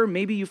harder.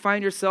 Maybe you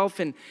find yourself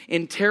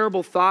in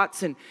terrible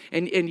thoughts and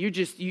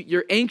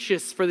you're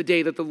anxious for the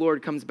day that the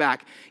Lord comes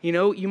back. You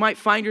know, you might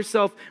find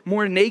yourself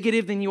more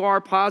negative than you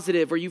are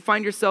positive, or you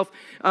find yourself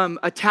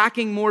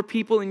attacking more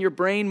people in your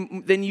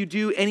brain than you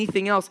do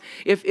anything else.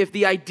 If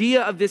the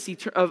idea of this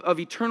of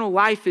eternal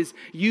life is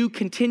you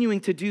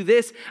continuing to do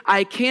this,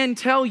 I can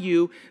tell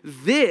you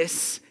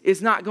this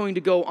is not going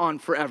to go on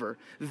forever.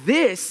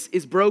 This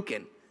is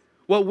broken.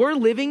 What we're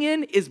living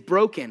in is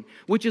broken,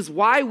 which is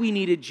why we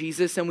needed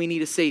Jesus and we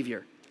need a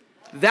Savior.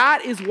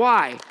 That is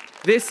why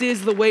this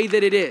is the way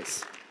that it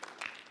is.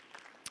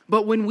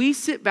 But when we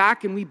sit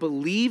back and we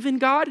believe in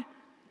God,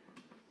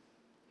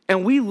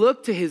 and we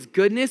look to His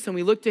goodness, and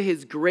we look to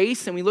His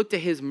grace, and we look to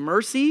His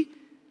mercy,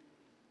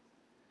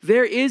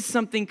 there is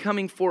something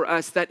coming for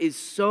us that is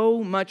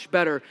so much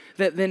better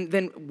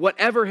than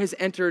whatever has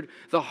entered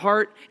the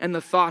heart and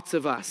the thoughts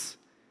of us.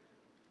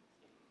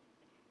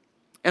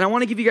 And I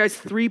want to give you guys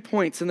 3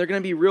 points, and they're going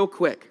to be real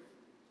quick.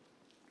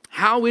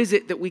 How is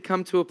it that we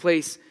come to a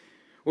place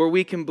where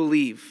we can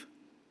believe?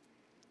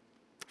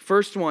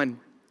 First one,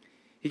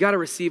 you got to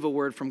receive a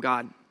word from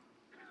God.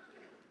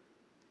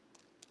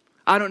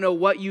 I don't know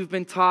what you've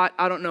been taught.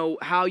 I don't know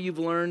how you've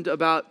learned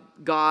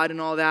about God and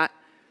all that.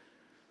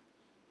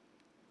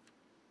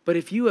 But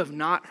if you have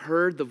not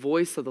heard the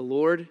voice of the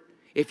Lord,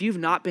 if you've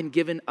not been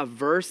given a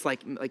verse,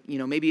 like you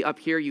know, maybe up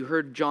here you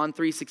heard John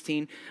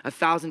 3:16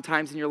 1,000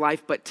 times in your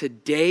life, but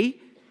today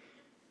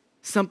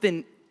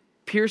something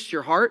pierced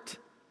your heart,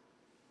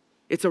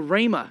 it's a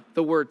rhema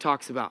the word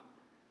talks about.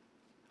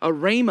 A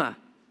rhema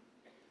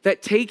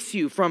that takes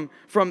you from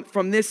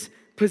this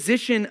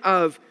position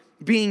of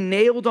being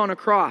nailed on a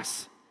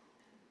cross.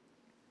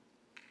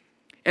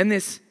 And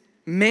this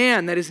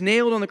man that is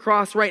nailed on the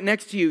cross right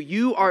next to you,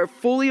 you are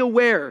fully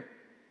aware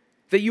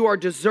that you are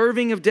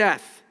deserving of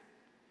death.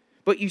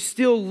 But you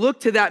still look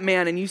to that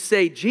man and you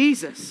say,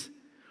 Jesus,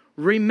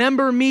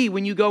 remember me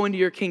when you go into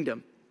your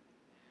kingdom.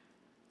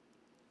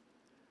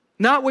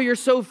 Not where you're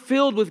so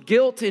filled with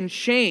guilt and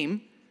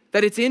shame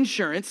that it's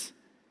insurance.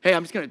 Hey,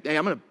 I'm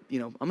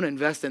gonna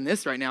invest in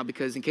this right now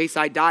because in case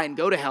I die and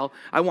go to hell,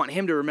 I want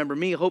him to remember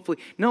me, hopefully.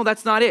 No,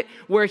 that's not it.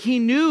 Where he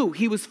knew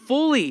he was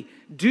fully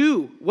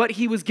due what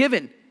he was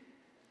given.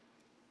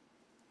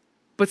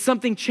 But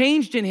something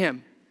changed in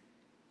him.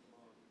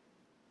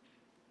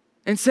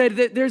 And said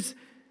that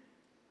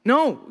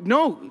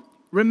no,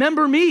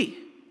 remember me.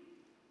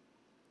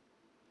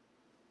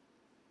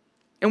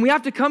 And we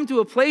have to come to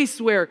a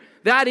place where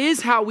that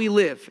is how we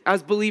live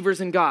as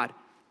believers in God.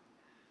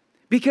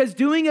 Because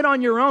doing it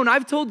on your own,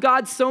 I've told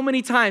God so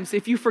many times,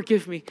 if you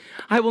forgive me,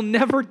 I will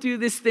never do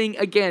this thing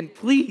again.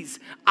 Please,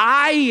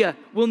 I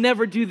will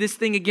never do this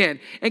thing again.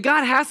 And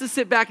God has to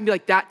sit back and be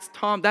like,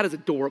 Tom, that is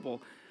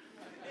adorable.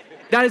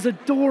 That is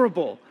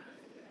adorable.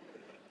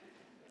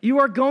 You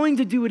are going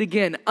to do it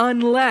again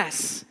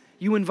unless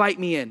you invite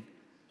me in.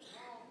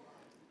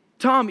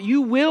 Tom,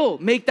 you will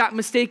make that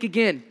mistake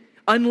again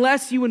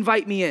unless you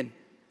invite me in.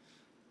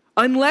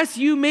 Unless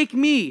you make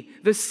me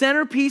the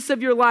centerpiece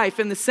of your life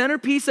and the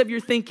centerpiece of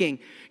your thinking,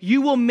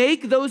 you will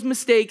make those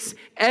mistakes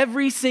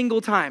every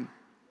single time.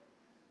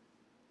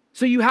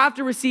 So you have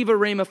to receive a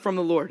rhema from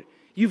the Lord.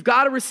 You've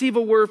got to receive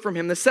a word from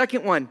Him. The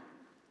second one,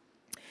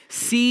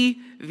 see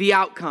the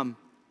outcome.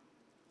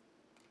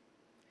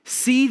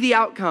 See the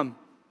outcome.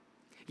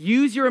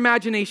 Use your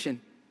imagination.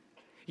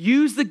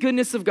 Use the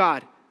goodness of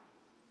God.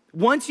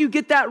 Once you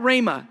get that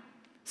rhema,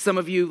 some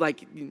of you,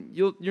 like,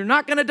 you're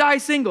not going to die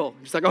single.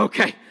 It's like,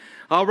 okay,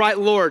 all right,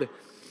 Lord.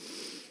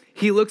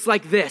 He looks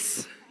like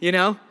this, you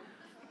know?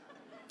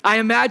 I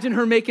imagine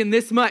her making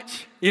this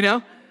much, you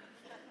know?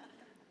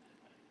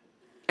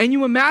 And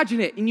you imagine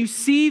it, and you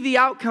see the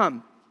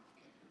outcome.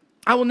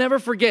 I will never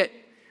forget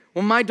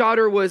when my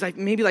daughter was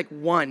maybe like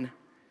 1.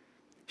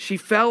 She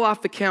fell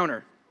off the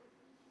counter.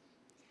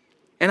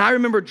 And I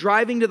remember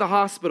driving to the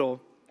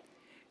hospital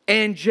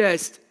and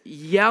just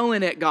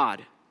yelling at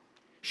God.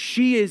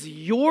 She is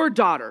your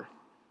daughter,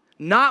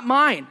 not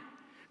mine.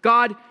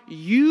 God,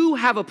 you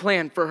have a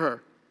plan for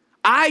her.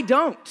 I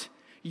don't.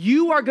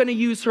 You are going to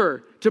use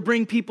her to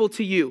bring people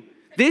to you.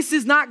 This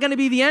is not going to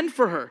be the end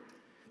for her.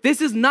 This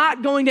is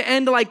not going to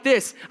end like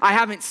this. I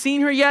haven't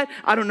seen her yet.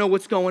 I don't know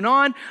what's going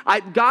on.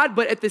 God,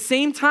 but at the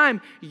same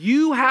time,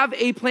 you have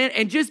a plan.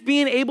 And just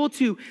being able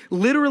to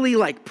literally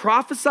like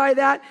prophesy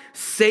that,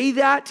 say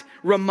that,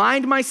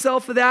 remind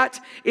myself of that.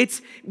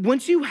 It's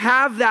once you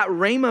have that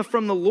rhema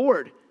from the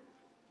Lord,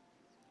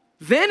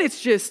 then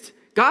it's just,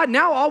 God,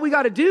 now all we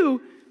got to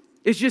do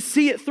is just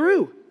see it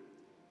through.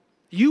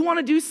 You want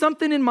to do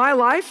something in my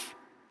life?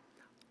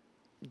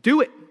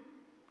 Do it.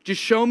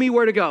 Just show me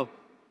where to go.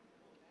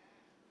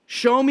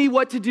 Show me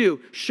what to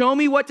do. Show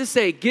me what to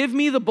say. Give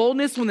me the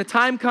boldness when the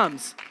time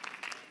comes.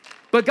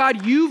 But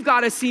God, you've got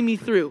to see me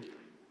through.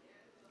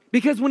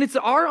 Because when it's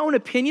our own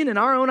opinion and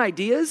our own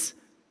ideas,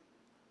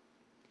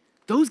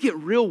 those get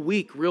real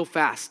weak real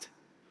fast.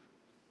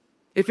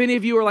 If any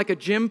of you are like a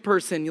gym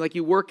person, like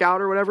you work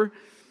out or whatever, and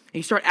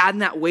you start adding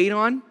that weight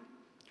on,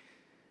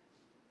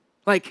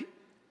 like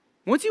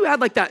once you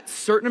add like that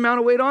certain amount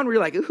of weight on, where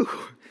you're like, ooh,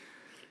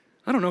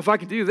 I don't know if I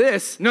can do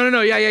this.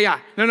 No, yeah.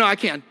 No, I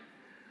can.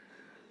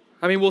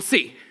 I mean, we'll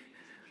see.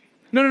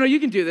 No, you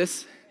can do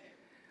this.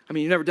 I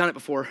mean, you've never done it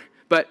before,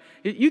 but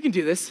you can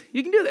do this.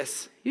 You can do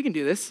this. You can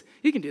do this.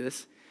 You can do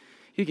this.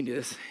 You can do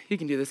this. You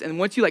can do this. And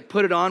once you like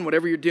put it on,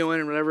 whatever you're doing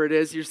and whatever it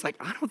is, you're just like,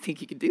 I don't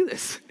think you can do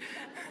this.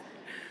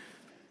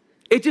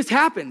 It just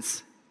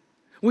happens,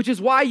 which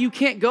is why you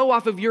can't go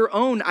off of your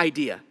own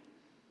idea.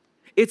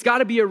 It's got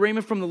to be a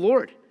rhema from the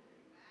Lord.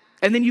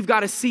 And then you've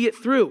got to see it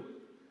through.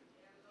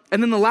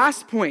 And then the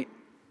last point,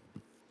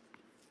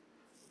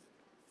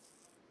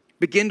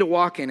 begin to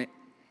walk in it.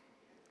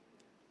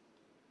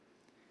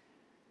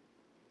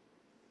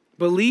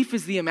 Belief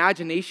is the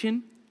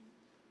imagination,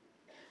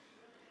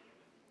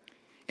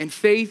 and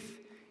faith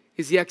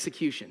is the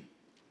execution.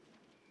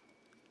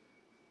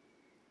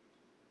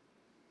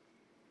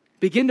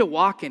 Begin to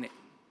walk in it.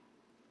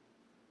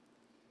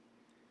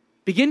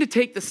 Begin to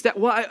take the step.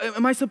 Well,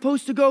 am I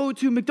supposed to go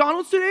to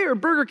McDonald's today or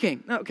Burger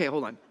King? No, okay,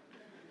 hold on.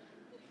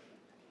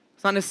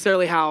 It's not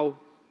necessarily how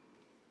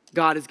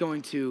God is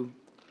going to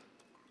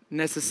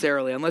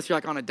necessarily, unless you're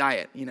like on a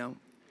diet, you know.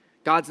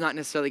 God's not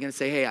necessarily going to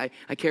say, hey,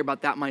 I care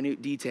about that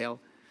minute detail.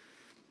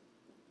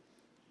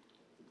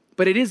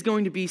 But it is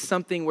going to be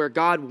something where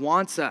God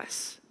wants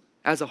us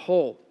as a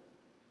whole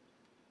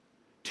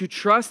to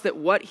trust that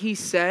what he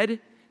said,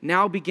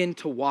 now begin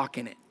to walk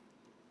in it.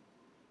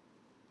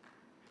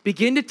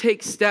 Begin to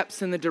take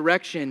steps in the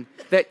direction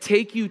that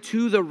take you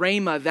to the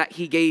rhema that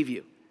he gave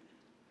you.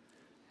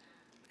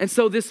 And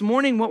so this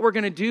morning, what we're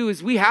going to do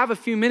is we have a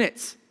few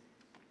minutes.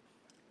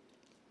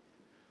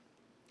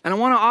 And I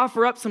want to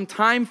offer up some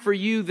time for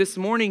you this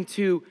morning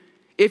to,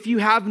 if you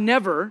have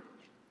never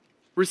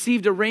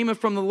received a rhema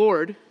from the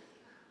Lord,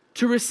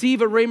 to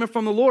receive a rhema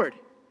from the Lord.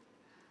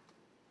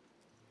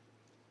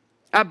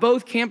 At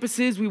both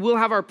campuses, we will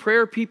have our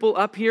prayer people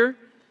up here.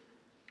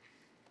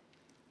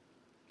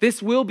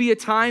 This will be a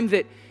time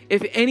that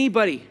if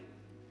anybody,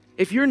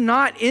 if you're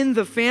not in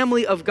the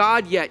family of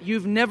God yet,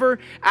 you've never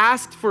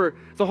asked for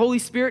the Holy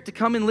Spirit to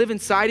come and live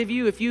inside of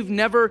you, if you've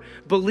never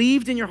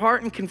believed in your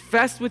heart and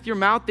confessed with your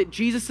mouth that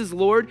Jesus is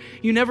Lord,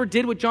 you never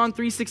did what John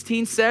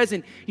 3:16 says,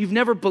 and you've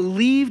never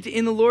believed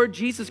in the Lord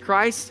Jesus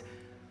Christ,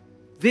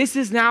 this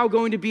is now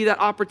going to be that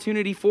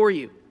opportunity for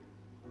you.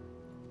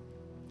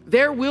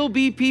 There will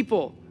be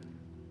people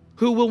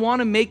who will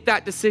want to make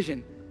that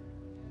decision.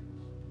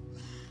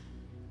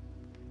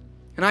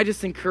 And I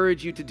just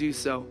encourage you to do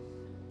so.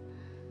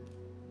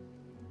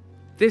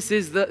 This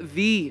is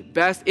the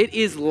best. It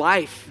is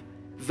life,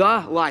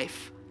 the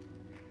life.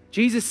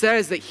 Jesus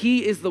says that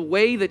he is the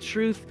way, the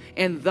truth,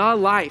 and the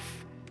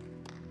life.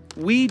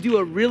 We do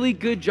a really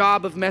good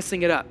job of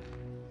messing it up,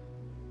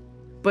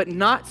 but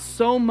not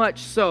so much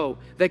so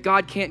that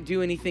God can't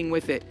do anything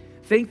with it.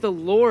 Thank the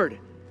Lord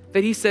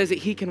that he says that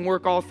he can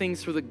work all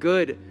things for the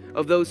good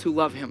of those who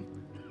love him.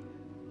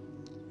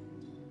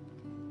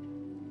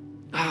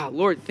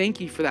 Lord, thank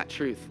you for that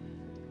truth.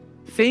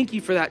 Thank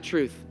you for that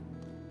truth.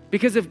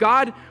 Because if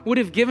God would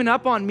have given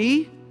up on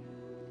me,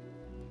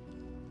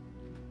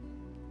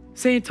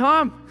 saying,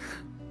 Tom,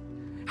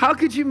 how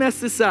could you mess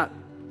this up?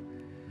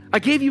 I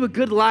gave you a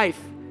good life,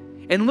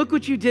 and look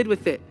what you did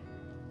with it.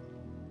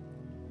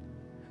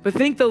 But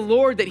thank the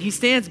Lord that he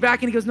stands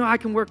back and he goes, no, I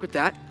can work with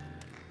that.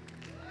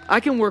 I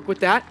can work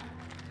with that.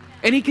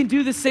 And he can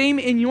do the same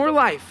in your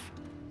life,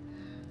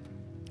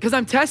 because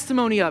I'm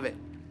testimony of it.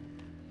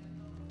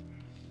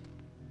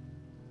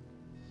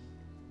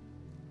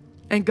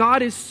 And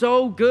God is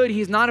so good.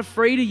 He's not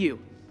afraid of you.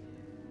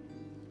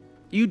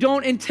 You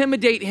don't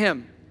intimidate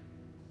him.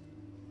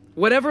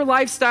 Whatever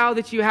lifestyle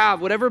that you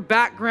have, whatever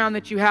background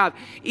that you have,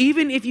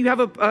 even if you have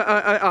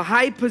a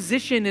high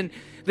position in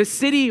the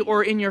city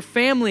or in your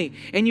family,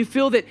 and you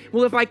feel that,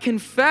 well, if I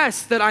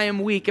confess that I am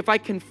weak, if I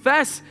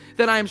confess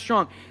that I am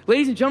strong,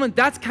 ladies and gentlemen,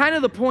 that's kind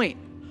of the point.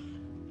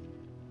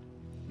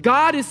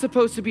 God is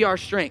supposed to be our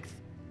strength.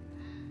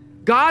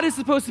 God is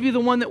supposed to be the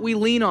one that we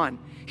lean on.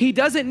 He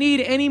doesn't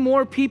need any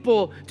more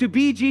people to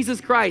be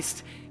Jesus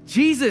Christ.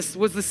 Jesus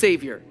was the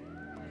Savior.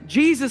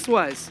 Jesus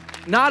was,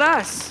 not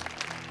us.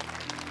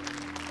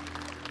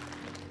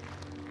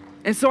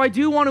 And so I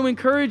do want to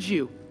encourage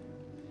you.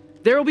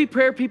 There will be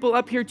prayer people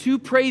up here to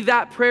pray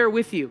that prayer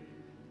with you.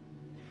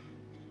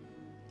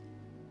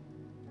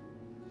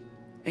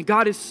 And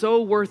God is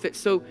so worth it.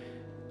 So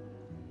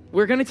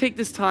we're going to take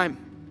this time.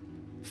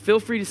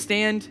 Feel free to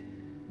stand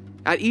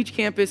at each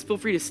campus. Feel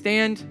free to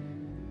stand.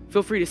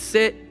 Feel free to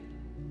sit.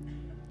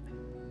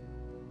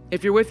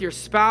 If you're with your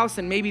spouse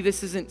and maybe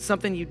this isn't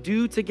something you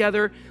do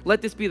together,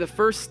 let this be the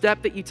first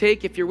step that you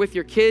take. If you're with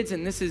your kids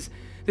and this is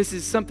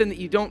something that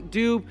you don't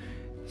do,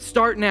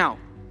 start now.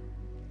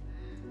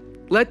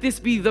 Let this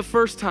be the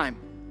first time.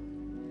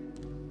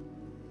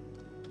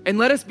 And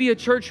let us be a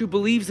church who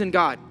believes in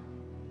God.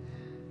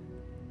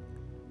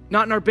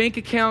 Not in our bank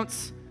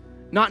accounts,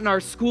 not in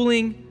our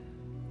schooling,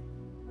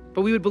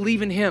 but we would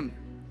believe in him.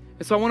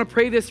 And so I want to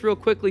pray this real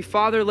quickly.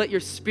 Father, let your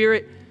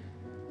Spirit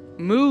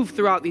move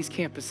throughout these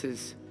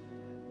campuses.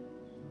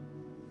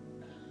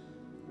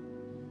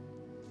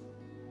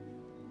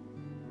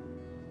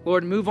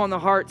 Lord, move on the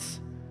hearts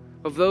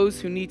of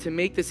those who need to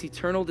make this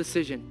eternal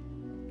decision.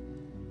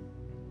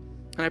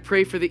 And I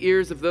pray for the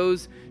ears of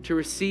those to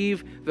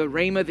receive the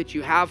rhema that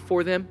you have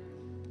for them.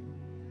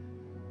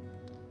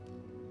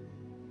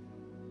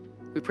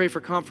 We pray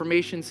for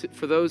confirmations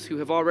for those who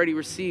have already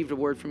received a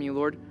word from you,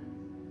 Lord.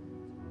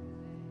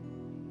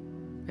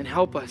 And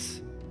help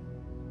us.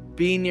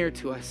 Be near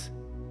to us.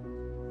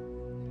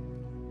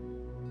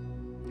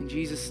 In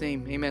Jesus'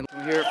 name, amen.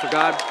 Can we hear it for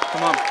God?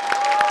 Come on.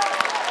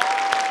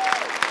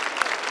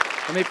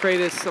 Let me pray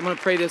this. I'm going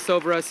to pray this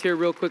over us here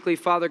real quickly.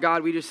 Father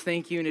God, we just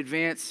thank you in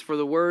advance for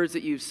the words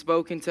that you've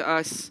spoken to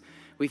us.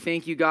 We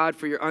thank you, God,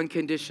 for your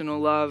unconditional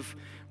love.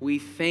 We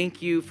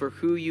thank you for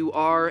who you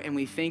are, and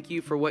we thank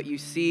you for what you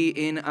see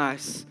in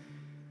us.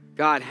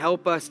 God,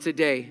 help us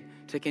today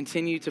to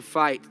continue to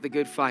fight the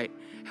good fight.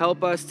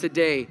 Help us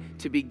today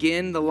to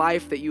begin the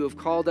life that you have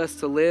called us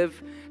to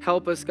live.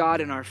 Help us,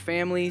 God, in our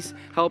families.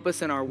 Help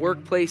us in our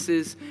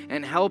workplaces.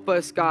 And help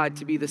us, God,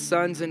 to be the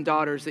sons and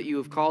daughters that you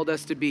have called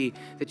us to be,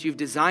 that you've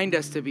designed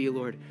us to be,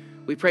 Lord.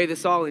 We pray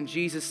this all in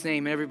Jesus'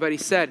 name. And everybody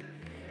said,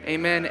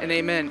 amen and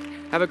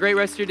amen. Have a great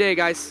rest of your day,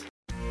 guys.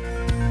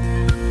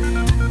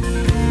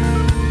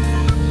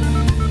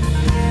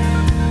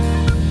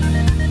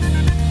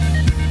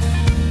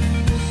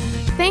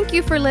 Thank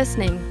you for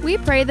listening. We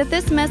pray that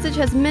this message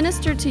has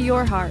ministered to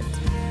your heart.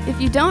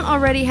 If you don't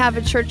already have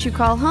a church you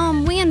call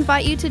home, we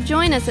invite you to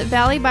join us at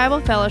Valley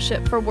Bible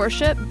Fellowship for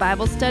worship,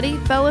 Bible study,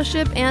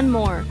 fellowship, and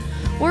more.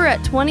 We're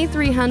at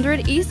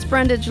 2300 East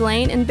Brundage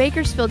Lane in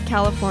Bakersfield,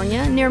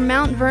 California, near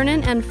Mount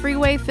Vernon and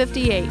Freeway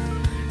 58.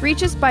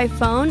 Reach us by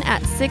phone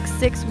at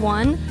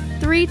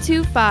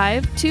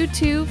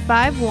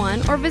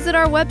 661-325-2251 or visit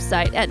our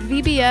website at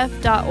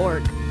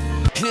vbf.org.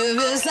 Here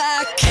is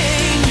our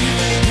King,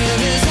 here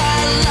is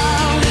our